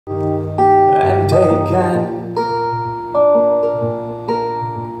taken.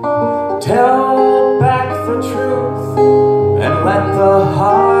 Tell back the truth and let the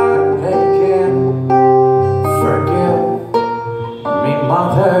heart ache in. Forgive me,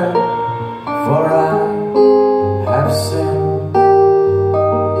 Mother, for I have sinned.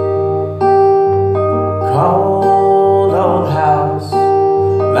 Cold old house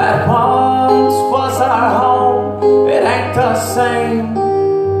that once was our home, it ain't the same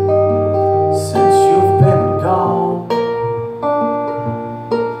since you've been gone.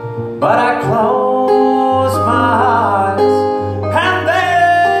 But I close my eyes and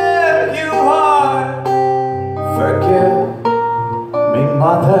there you are. Forgive me,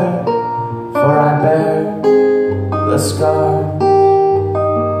 Mother, for I bear the scars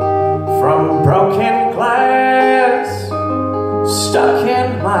from broken glass stuck in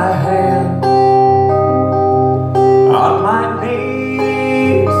my hand. On my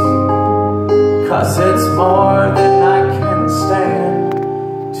knees, 'cause it's more than I can stand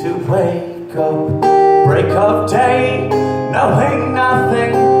to wake up, break of day, knowing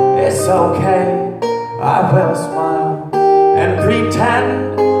nothing is okay. I will smile and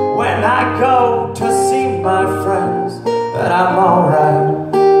pretend when I go to see my friends that I'm alright.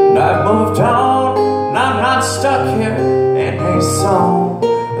 And I've moved on, and I'm not stuck here in a song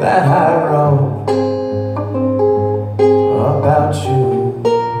that I wrote about you,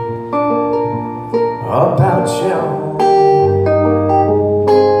 about you.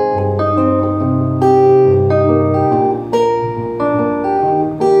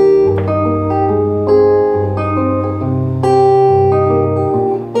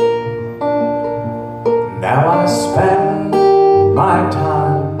 Now I spend my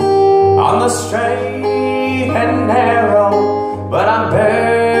time on the straight and narrow, but I'm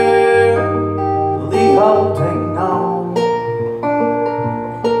barely holding on.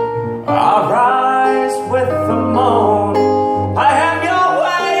 I'll rise with the moon, I am your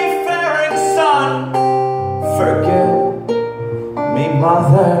wayfaring son. Forgive me,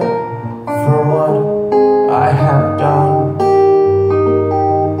 Mother, for what I have done,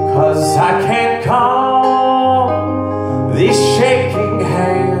 'cause I can't calm these shaking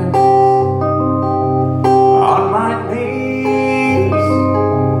hands on my knees,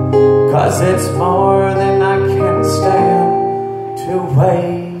 'cause it's more than I can stand to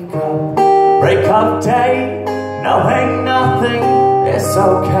wake up, break up day, knowing nothing is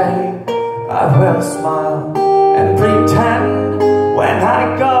okay. I will smile and pretend when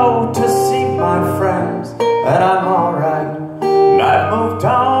I go to see my friends that I'm alright. And I've moved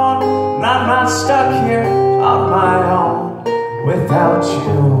on, and I'm not stuck here on my own without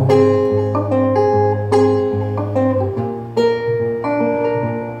you.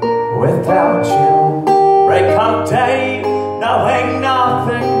 Without you, break up day, knowing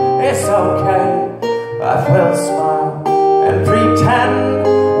nothing is okay. I will smile and pretend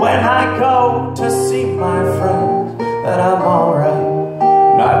when I go to see my friends that I'm alright.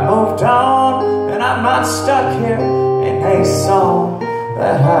 And I've moved on, and I'm not stuck here in a song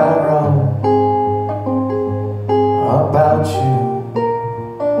that I wrote about you,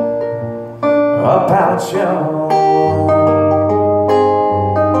 about you.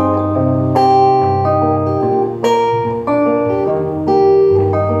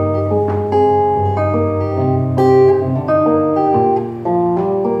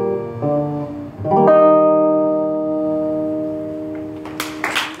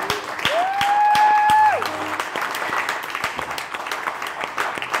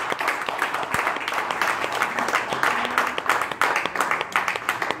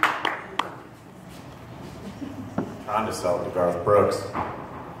 Trying to sell it to Garth Brooks.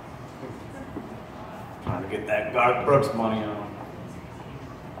 Trying to get that Garth Brooks money on.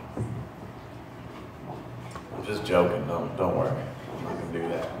 I'm just joking. Don't worry. I'm not gonna do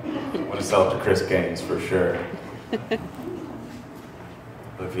that. I'm gonna sell it to Chris Gaines for sure. But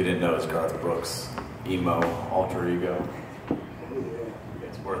if you didn't know, it's Garth Brooks' emo alter ego.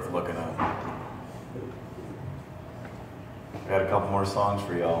 It's worth looking up. I got a couple more songs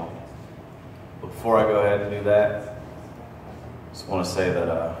for y'all. But before I go ahead and do that, I just want to say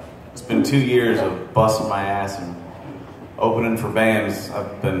that it's been 2 years of busting my ass and opening for bands.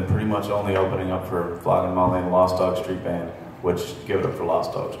 I've been pretty much only opening up for Flogging Molly and Lost Dog Street Band, which, give it up for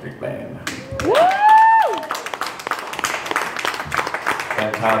Lost Dog Street Band. Woo!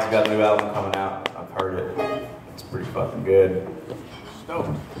 Ben Todd's got a new album coming out. I've heard it. It's pretty fucking good. Stoked.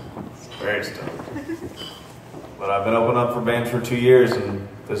 Very stoked. But I've been opening up for bands for 2 years, and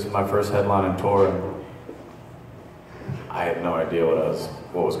this is my first headlining tour. And I had no idea what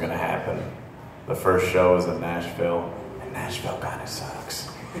was going to happen. The first show was in Nashville, and Nashville kind of sucks.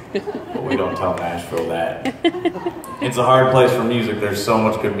 But we don't tell Nashville that. It's a hard place for music. There's so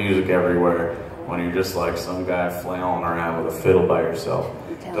much good music everywhere. When you're just like some guy flailing around with a fiddle by yourself.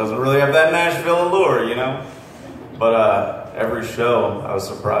 It doesn't really have that Nashville allure, you know? But every show, I was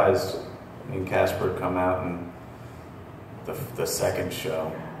surprised. Me and Casper had come out, and the second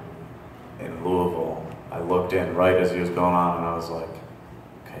show in Louisville, I looked in right as he was going on, and I was like,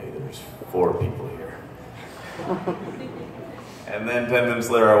 okay, there's 4 people here. And then 10 minutes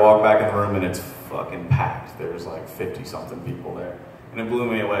later, I walk back in the room, and it's fucking packed. There's like 50-something people there. And it blew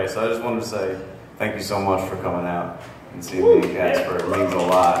me away. So I just wanted to say thank you so much for coming out and seeing me and Casper. It means a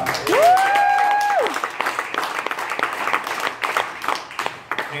lot.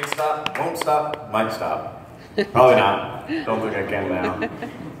 Can't stop, won't stop, might stop. Probably not. Don't think I can now.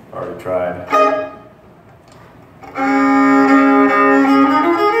 Already tried.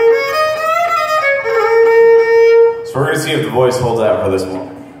 So we're gonna see if the voice holds out for this one.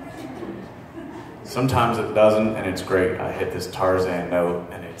 Sometimes it doesn't, and it's great. I hit this Tarzan note,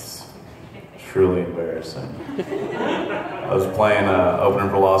 and it's truly embarrassing. I was playing opening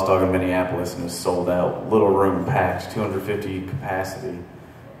for Lost Dog in Minneapolis, and it was sold out. Little room packed, 250 capacity.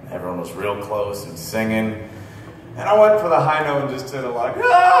 Everyone was real close and singing. And I went for the high note and just did it like,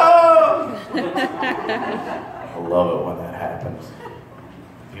 ah! I love it when that happens.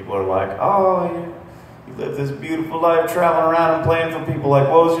 People are like, oh, you live this beautiful life traveling around and playing for people. Like,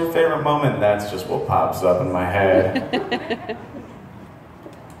 what was your favorite moment? That's just what pops up in my head.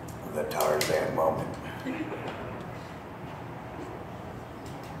 The Tarzan moment.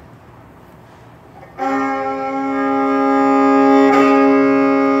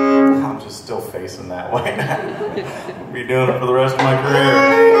 I'm just still facing that way now. I'll be doing it for the rest of my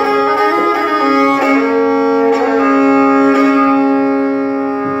career.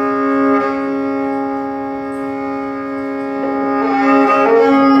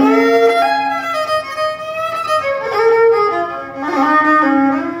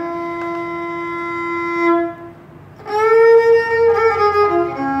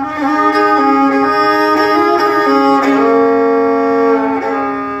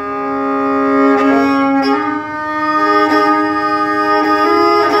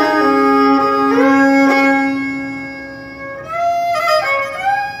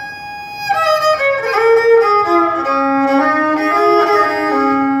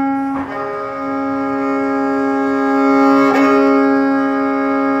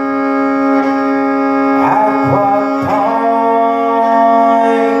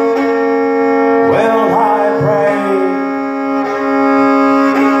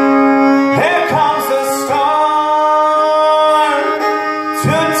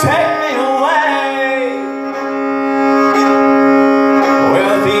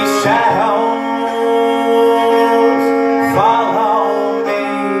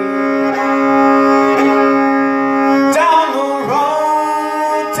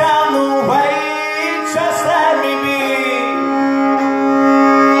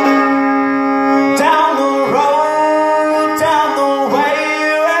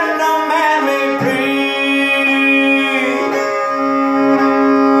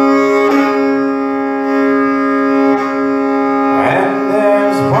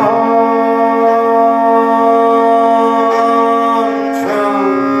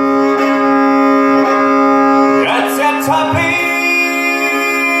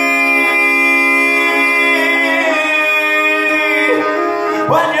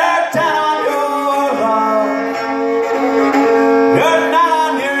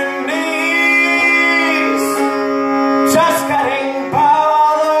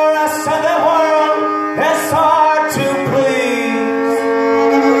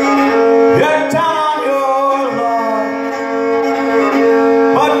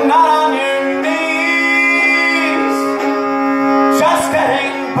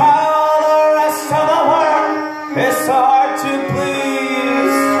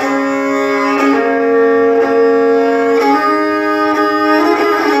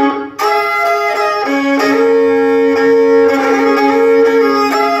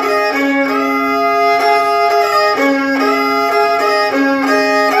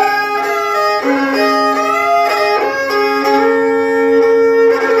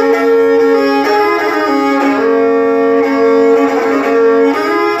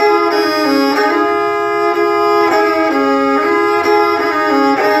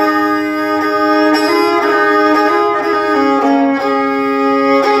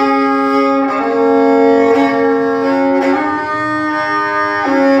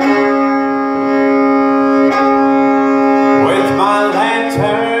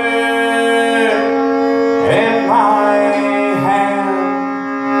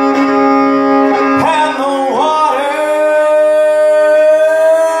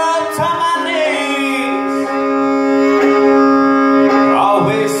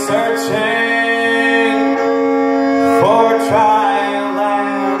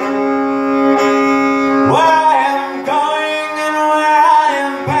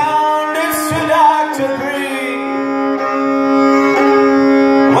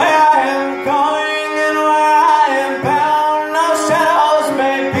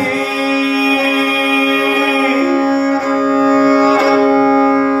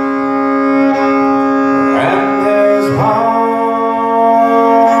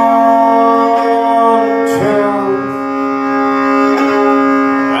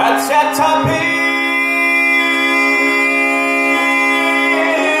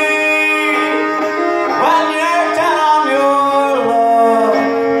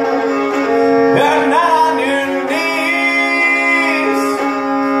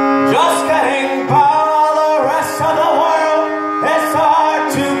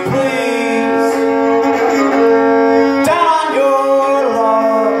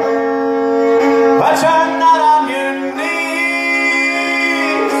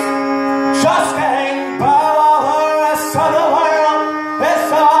 just getting by while the rest of the world is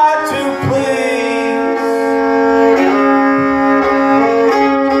hard to please.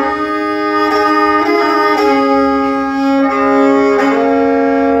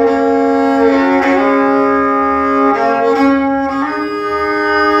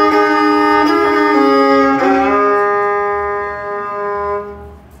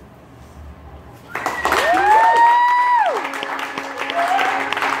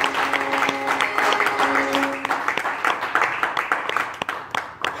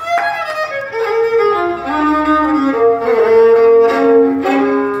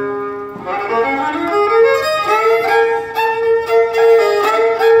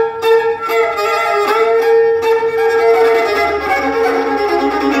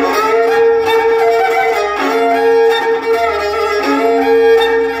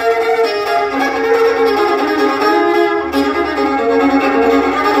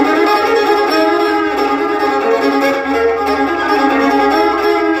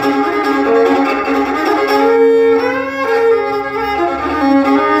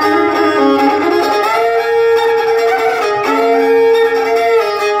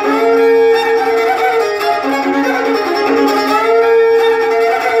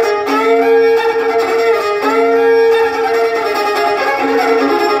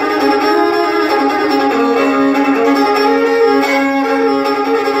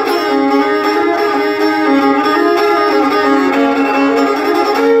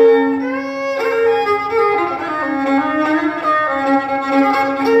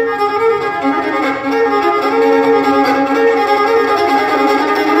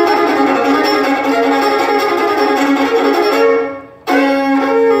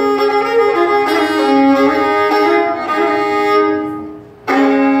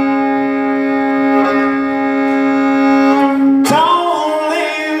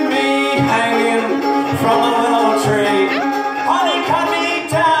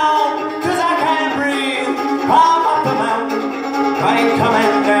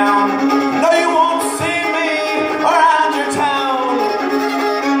 Coming down, no, you won't see me around your town.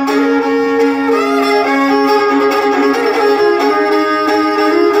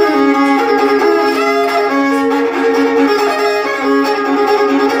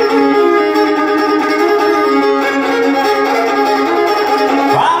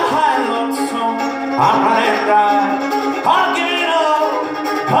 I'm high and lonesome, I'm running dry, I'm giving up,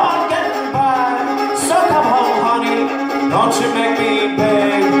 I'm getting by. So come home, honey, don't you make me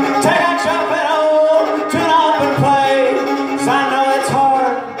beg. Take a jump and oh, tune up and play. 'Cause I know it's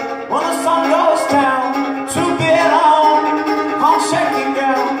hard when the sun goes down to be alone on shaky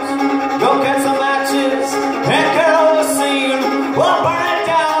grounds. Go get some matches and kerosene. We'll burn it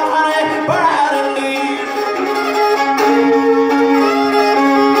down, honey, burn out and leave.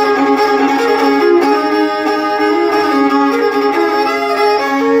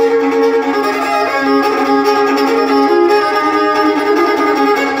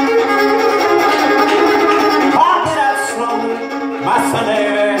 My Sunday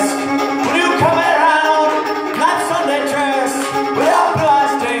best, when you come around, that Sunday dress, without blue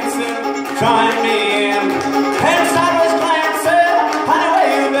eyes dancing, join me in. And sideways glancing, honey, where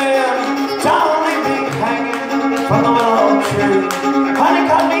you been? Don't leave me hanging from the willow tree. Honey,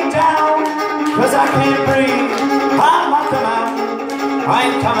 cut me down, 'cause I can't breathe. I'm up the mountain, I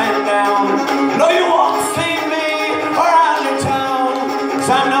ain't coming down. No, you won't see me around your town. 'Cause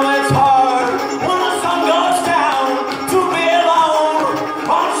I know it's hard when the sun goes down to be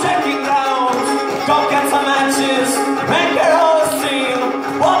on shaky grounds. Go get some matches, make your whole scene.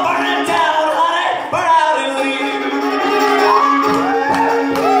 We'll burn it down, honey, burn out and leave.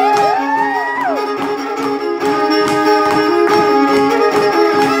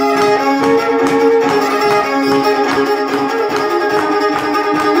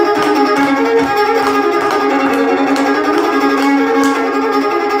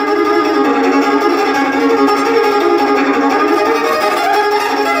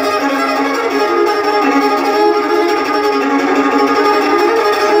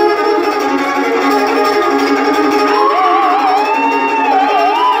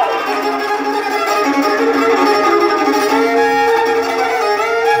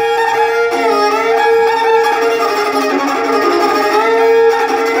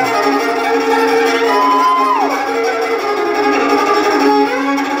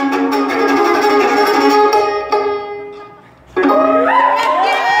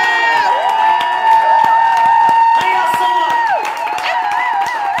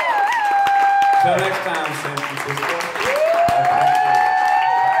 Till next time, San Francisco.